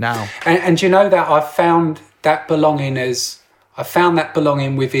 Now. And that I've found that belonging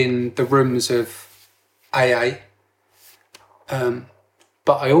within the rooms of AA. But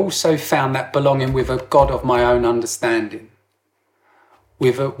I also found that belonging with a God of my own understanding,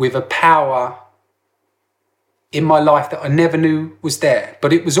 with a power in my life that I never knew was there,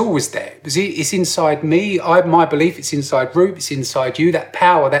 but it was always there. It's inside me. My belief, it's inside Roop, it's inside you. That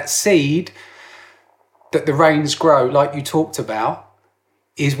power, that seed that the rains grow, like you talked about,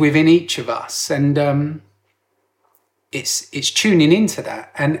 is within each of us, and it's tuning into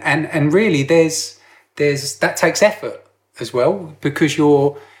that, and really there's that takes effort as well, because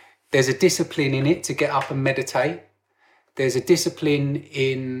there's a discipline in it to get up and meditate. There's a discipline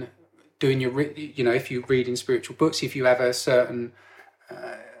in doing if you read in spiritual books, if you have a certain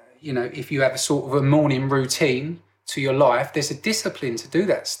if you have a sort of a morning routine to your life, there's a discipline to do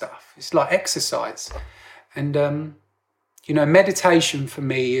that stuff. It's like exercise, and meditation for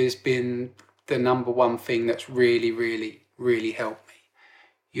me has been the number one thing that's really, really, really helped me.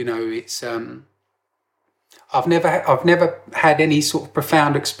 It's I've never had any sort of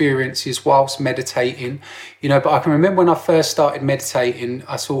profound experiences whilst meditating, but I can remember when I first started meditating,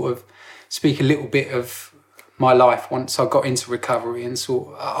 I sort of speak a little bit of my life once I got into recovery, and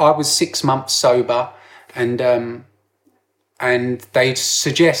I was 6 months sober, and they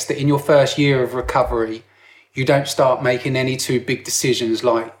suggest that in your first year of recovery, you don't start making any too big decisions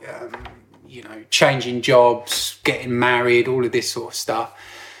like, changing jobs, getting married, all of this sort of stuff.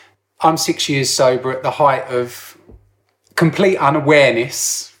 I'm 6 years sober at the height of complete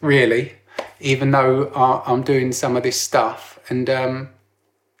unawareness, really, even though I'm doing some of this stuff. And I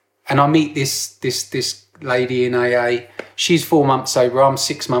meet this lady in AA. She's 4 months sober. I'm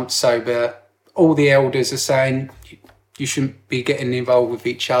 6 months sober. All the elders are saying you shouldn't be getting involved with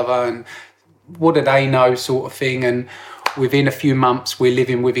each other, and what do they know, sort of thing. And within a few months we're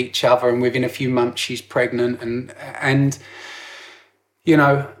living with each other, and within a few months she's pregnant, and you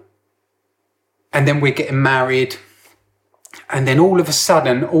know, and then we're getting married, and then all of a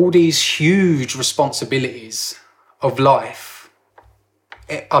sudden all these huge responsibilities of life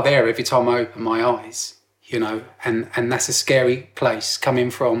are there every time I open my eyes, you know, and that's a scary place, coming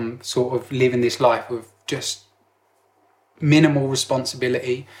from sort of living this life with just minimal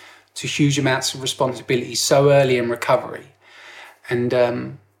responsibility to huge amounts of responsibility so early in recovery. And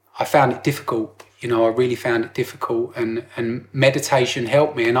I found it difficult, you know, I really found it difficult, and meditation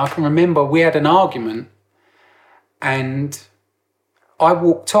helped me. And I can remember we had an argument, and I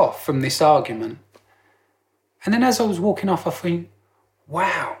walked off from this argument. And then as I was walking off, I think,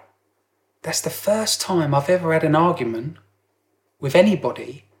 wow, that's the first time I've ever had an argument with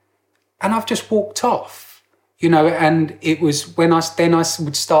anybody, and I've just walked off, you know. And it was when I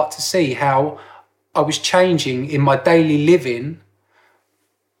would start to see how I was changing in my daily living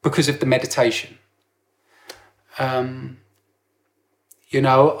because of the meditation. You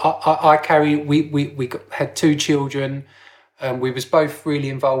know, we had 2 children. We was both really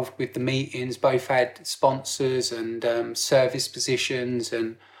involved with the meetings, both had sponsors and service positions,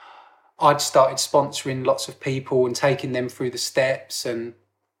 and I'd started sponsoring lots of people and taking them through the steps and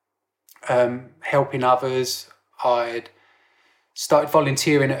helping others. I'd started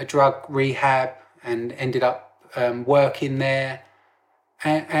volunteering at a drug rehab and ended up working there.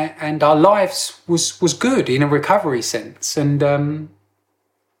 And our lives was good in a recovery sense. And,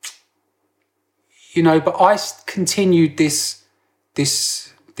 you know, but I continued this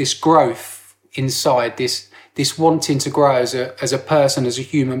growth inside, this wanting to grow as a person, as a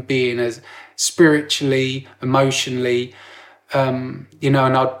human being, as spiritually, emotionally, you know.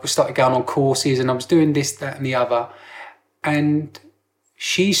 And I started going on courses, and I was doing this, that, and the other. And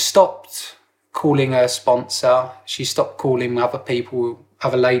she stopped calling her sponsor. She stopped calling other people,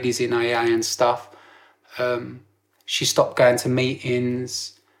 other ladies in AA and stuff. She stopped going to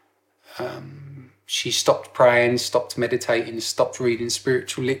meetings. She stopped praying, stopped meditating, stopped reading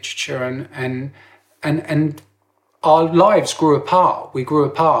spiritual literature, and our lives grew apart. We grew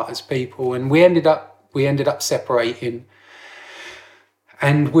apart as people, and we ended up separating.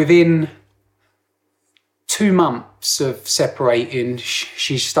 And within 2 months of separating,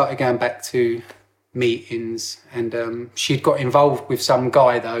 she started going back to meetings, and she'd got involved with some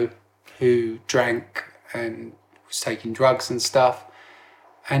guy though who drank and was taking drugs and stuff,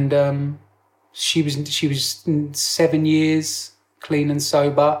 and she was 7 years clean and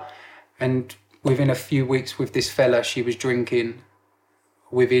sober, and within a few weeks with this fella she was drinking.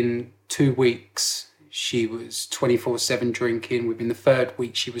 Within 2 weeks she was 24/7 drinking. Within the 3rd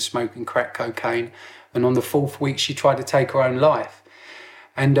week she was smoking crack cocaine, and on the 4th week she tried to take her own life.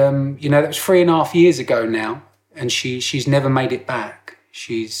 And you know, that was 3.5 years ago now, and she's never made it back.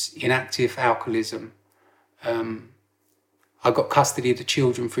 She's in active alcoholism. I got custody of the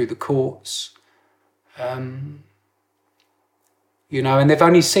children through the courts. You know, and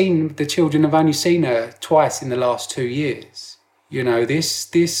the children have only seen her twice in the last 2 years. You know, this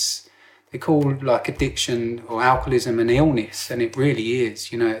they call like addiction or alcoholism an illness, and it really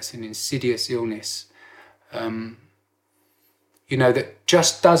is. You know, it's an insidious illness. You know, that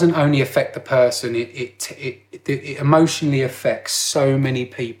just doesn't only affect the person, it emotionally affects so many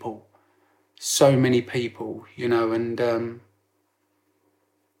people, you know. And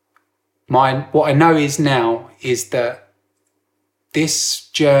what I know is now is that this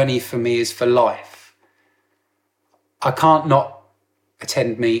journey for me is for life. I can't not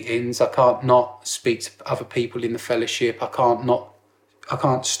attend meetings. I can't not speak to other people in the fellowship. I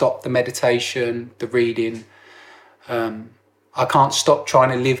can't stop the meditation, the reading. I can't stop trying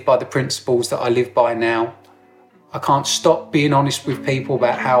to live by the principles that I live by now. I can't stop being honest with people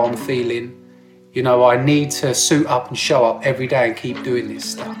about how I'm feeling. You know, I need to suit up and show up every day and keep doing this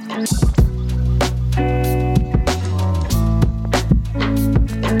stuff.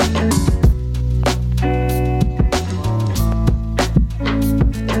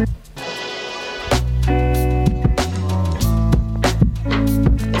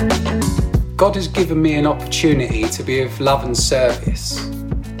 God has given me an opportunity to be of love and service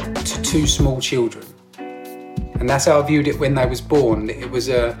to 2 small children. And that's how I viewed it when they was born. It was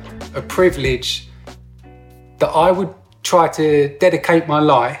a privilege that I would try to dedicate my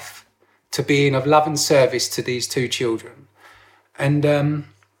life to being of love and service to these 2 children. And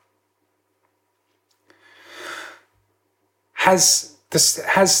has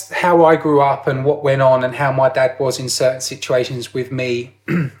how I grew up and what went on and how my dad was in certain situations with me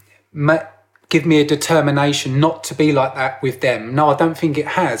give me a determination not to be like that with them? No, I don't think it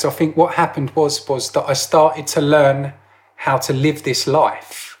has. I think what happened was that I started to learn how to live this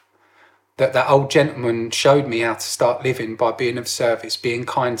life that old gentleman showed me how to start living, by being of service, being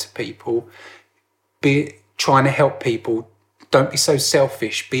kind to people, trying to help people. Don't be so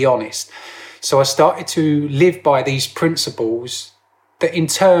selfish, be honest. So I started to live by these principles that in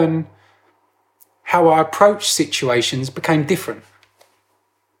turn, how I approached situations became different.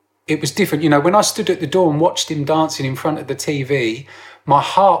 It was different. You know, when I stood at the door and watched him dancing in front of the TV, my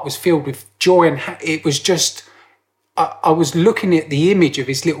heart was filled with joy, and it was just, I was looking at the image of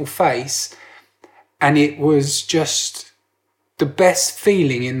his little face, and it was just the best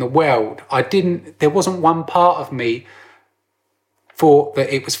feeling in the world. There wasn't one part of me thought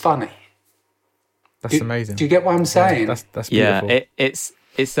that it was funny. That's amazing. Do you get what I'm saying? Yeah, that's beautiful. Yeah,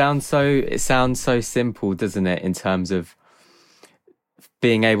 it sounds so simple, doesn't it? In terms of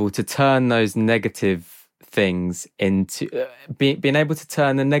being able to turn those negative things into being able to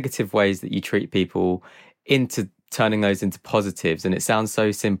turn the negative ways that you treat people into turning those into positives. And it sounds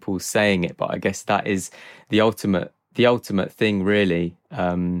so simple saying it, but I guess that is the ultimate thing, really,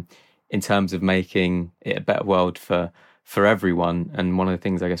 in terms of making it a better world for everyone. And one of the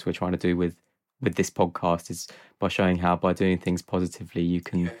things I guess we're trying to do with this podcast is by showing how by doing things positively you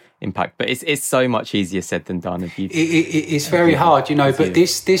can impact. But it's so much easier said than done. It's very hard, you know, but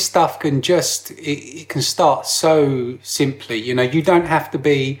this stuff can it can start so simply. You know, you don't have to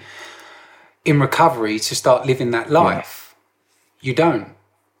be in recovery to start living that life. Yeah. You don't.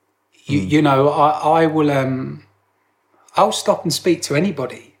 You know, I will I'll stop and speak to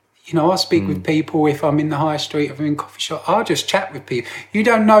anybody. You know, I'll speak with people if I'm in the high street, if I'm in a coffee shop. I'll just chat with people. You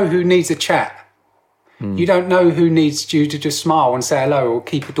don't know who needs a chat. You don't know who needs you to just smile and say hello or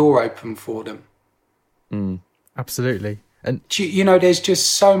keep a door open for them. Absolutely. And you know, there's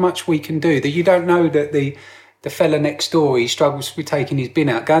just so much we can do that you don't know that the fella next door, he struggles with taking his bin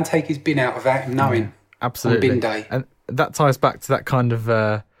out. Go and take his bin out without him knowing. Absolutely. On bin day. And that ties back to that kind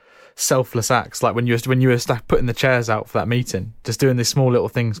of selfless acts, like when you were putting the chairs out for that meeting. Just doing these small little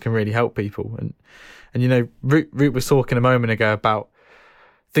things can really help people. And you know, Root was talking a moment ago about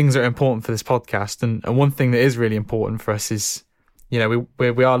things that are important for this podcast, and one thing that is really important for us is, you know,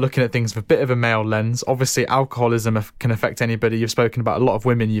 we are looking at things with a bit of a male lens. Obviously, alcoholism can affect anybody. You've spoken about a lot of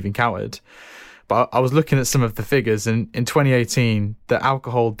women you've encountered, but I was looking at some of the figures, and in 2018, the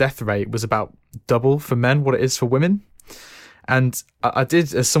alcohol death rate was about double for men what it is for women. And I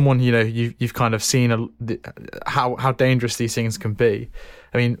did, as someone, you know, you've kind of seen how dangerous these things can be.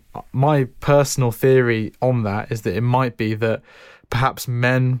 I mean, my personal theory on that is that it might be that perhaps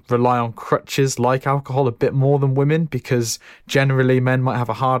men rely on crutches like alcohol a bit more than women, because generally men might have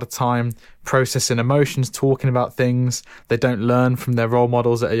a harder time processing emotions, talking about things. They don't learn from their role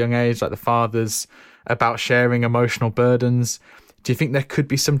models at a young age, like the fathers, about sharing emotional burdens. Do you think there could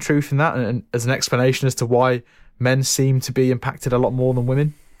be some truth in that, and as an explanation as to why men seem to be impacted a lot more than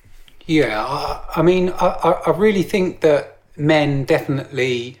women? Yeah, I mean, I really think that men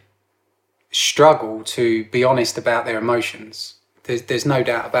definitely struggle to be honest about their emotions. There's no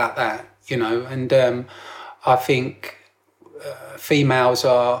doubt about that, you know, and I think females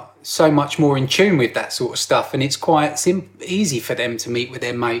are so much more in tune with that sort of stuff, and it's quite easy for them to meet with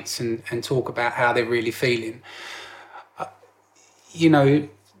their mates and talk about how they're really feeling. You know,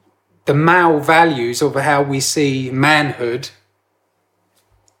 the male values of how we see manhood,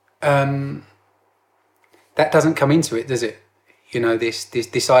 that doesn't come into it, does it? You know,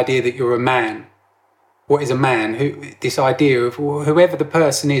 this idea that you're a man. What is a man? This idea of whoever the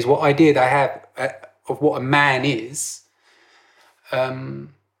person is, what idea they have of what a man is.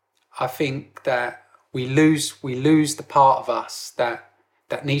 I think that we lose the part of us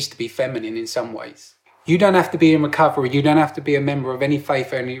that needs to be feminine in some ways. You don't have to be in recovery. You don't have to be a member of any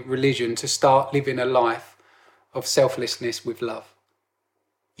faith or any religion to start living a life of selflessness with love.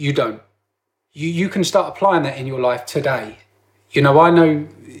 You don't. You can start applying that in your life today. You know, I know,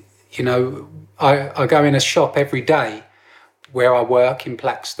 you know, I go in a shop every day where I work in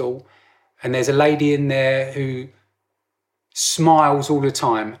Blackstall, and there's a lady in there who smiles all the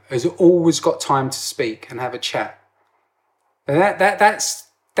time, has always got time to speak and have a chat. And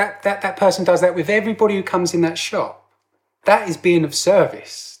that person does that with everybody who comes in that shop. That is being of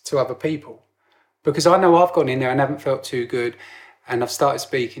service to other people. Because I know I've gone in there and haven't felt too good, and I've started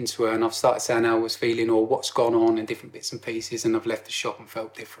speaking to her and I've started saying how I was feeling or what's gone on and different bits and pieces, and I've left the shop and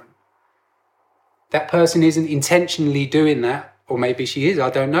felt different. That person isn't intentionally doing that, or maybe she is, I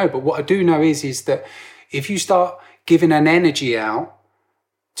don't know. But what I do know is that if you start giving an energy out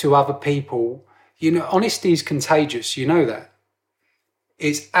to other people, you know, honesty is contagious, you know that.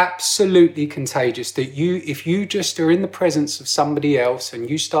 It's absolutely contagious that if you just are in the presence of somebody else and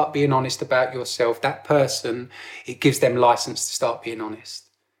you start being honest about yourself, that person, it gives them license to start being honest.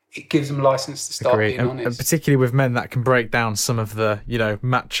 It gives them license to start being honest. And particularly with men, that can break down some of the,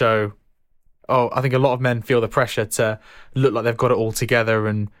 macho. Oh, I think a lot of men feel the pressure to look like they've got it all together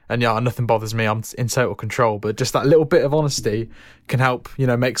and nothing bothers me. I'm in total control. But just that little bit of honesty can help,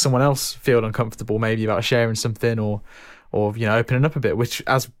 make someone else feel uncomfortable, maybe about sharing something or opening up a bit, which,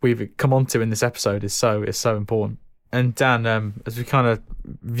 as we've come on to in this episode, is so important. And Dan, as we kind of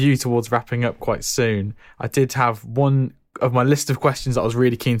view towards wrapping up quite soon, I did have one of my list of questions that I was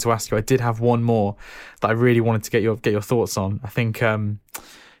really keen to ask you. I did have one more that I really wanted to get your thoughts on. I think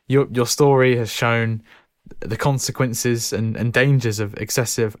your story has shown the consequences and dangers of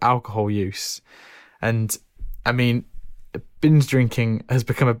excessive alcohol use, and I mean, binge drinking has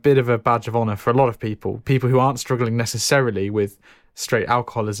become a bit of a badge of honour for a lot of people who aren't struggling necessarily with straight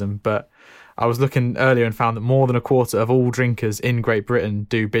alcoholism. But I was looking earlier and found that more than a quarter of all drinkers in Great Britain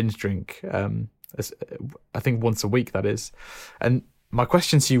do binge drink. I think once a week, that is. And my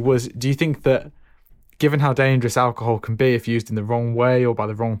question to you was, do you think that, given how dangerous alcohol can be if used in the wrong way or by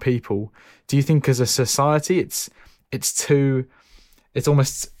the wrong people, do you think as a society it's too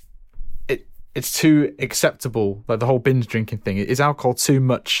acceptable, like the whole binge drinking thing? Is alcohol too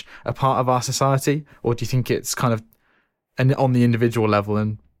much a part of our society, or do you think it's kind of on the individual level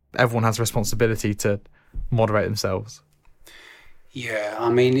and everyone has a responsibility to moderate themselves? Yeah, I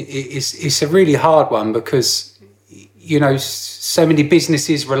mean, it's a really hard one because, so many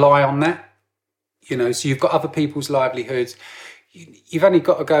businesses rely on that, so you've got other people's livelihoods. You've only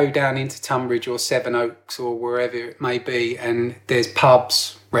got to go down into Tunbridge or Sevenoaks or wherever it may be, and there's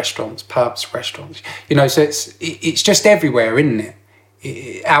pubs, restaurants. So it's just everywhere, isn't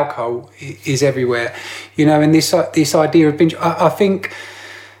it? Alcohol is everywhere, and this idea of binge, I think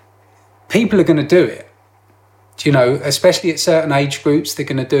people are going to do it. Especially at certain age groups, they're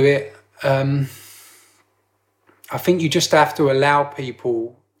going to do it. I think you just have to allow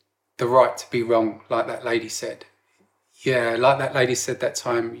people the right to be wrong, like that lady said. Yeah, like that lady said that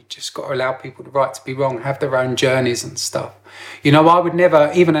time, you just got to allow people the right to be wrong, have their own journeys and stuff. I would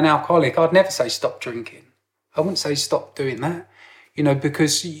never, even an alcoholic, I'd never say stop drinking. I wouldn't say stop doing that,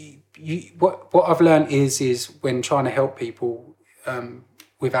 because what I've learned is when trying to help people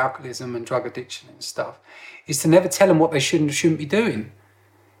with alcoholism and drug addiction and stuff, is to never tell them what they should and shouldn't be doing.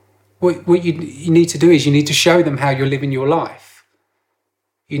 What you need to do is you need to show them how you're living your life.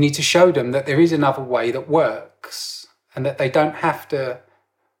 You need to show them that there is another way that works and that they don't have to,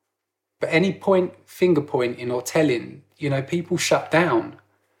 at any point, finger pointing or telling, people shut down.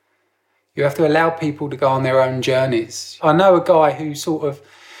 You have to allow people to go on their own journeys. I know a guy who sort of,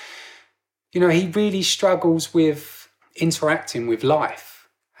 he really struggles with interacting with life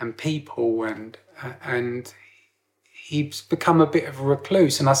and people and he's become a bit of a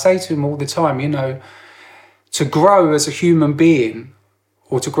recluse. And I say to him all the time, to grow as a human being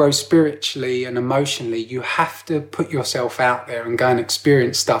or to grow spiritually and emotionally, you have to put yourself out there and go and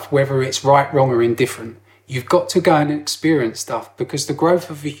experience stuff, whether it's right, wrong or indifferent. You've got to go and experience stuff because the growth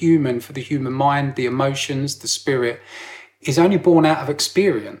of a human, for the human mind, the emotions, the spirit, is only born out of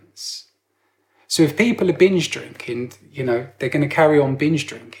experience. So if people are binge drinking, they're going to carry on binge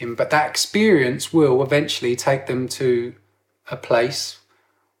drinking, but that experience will eventually take them to a place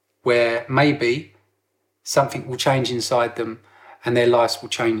where maybe something will change inside them and their lives will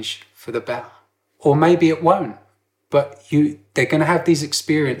change for the better. Or maybe it won't, but they're going to have these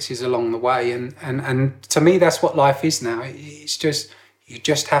experiences along the way. And to me, that's what life is now. It's just, you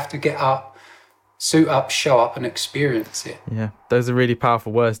just have to get up, suit up, show up and experience it. Yeah, those are really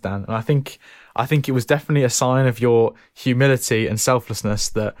powerful words, Dan. And I think it was definitely a sign of your humility and selflessness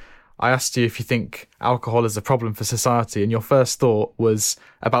that I asked you if you think alcohol is a problem for society, and your first thought was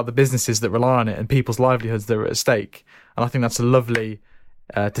about the businesses that rely on it and people's livelihoods that are at stake. And I think that's a lovely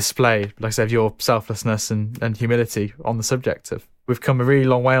display, like I said, of your selflessness and humility on the subject of. We've come a really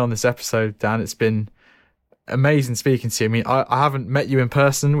long way on this episode, Dan. It's been amazing speaking to you. I mean, I haven't met you in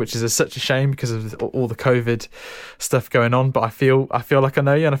person, which is such a shame because of all the COVID stuff going on, but I feel like I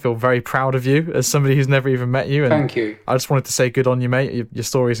know you and I feel very proud of you as somebody who's never even met you. And thank you. I just wanted to say good on you, mate. Your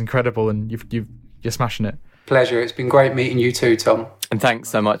story is incredible and you're smashing it. Pleasure. It's been great meeting you too, Tom. And thanks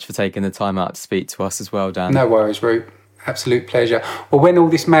so much for taking the time out to speak to us as well, Dan. No worries, Root. Absolute pleasure. Well, when all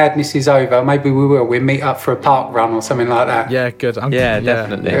this madness is over, maybe we'll meet up for a park run or something like that. Yeah, good.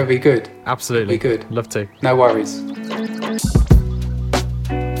 Definitely. It'll be good. Absolutely. It'll be good. Love to. No worries.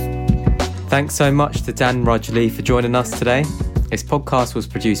 Thanks so much to Dan Rudgley for joining us today. This podcast was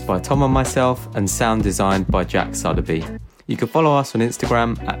produced by Tom and myself and sound designed by Jack Sotheby. You can follow us on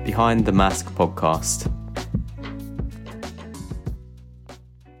Instagram at Behind the Mask Podcast.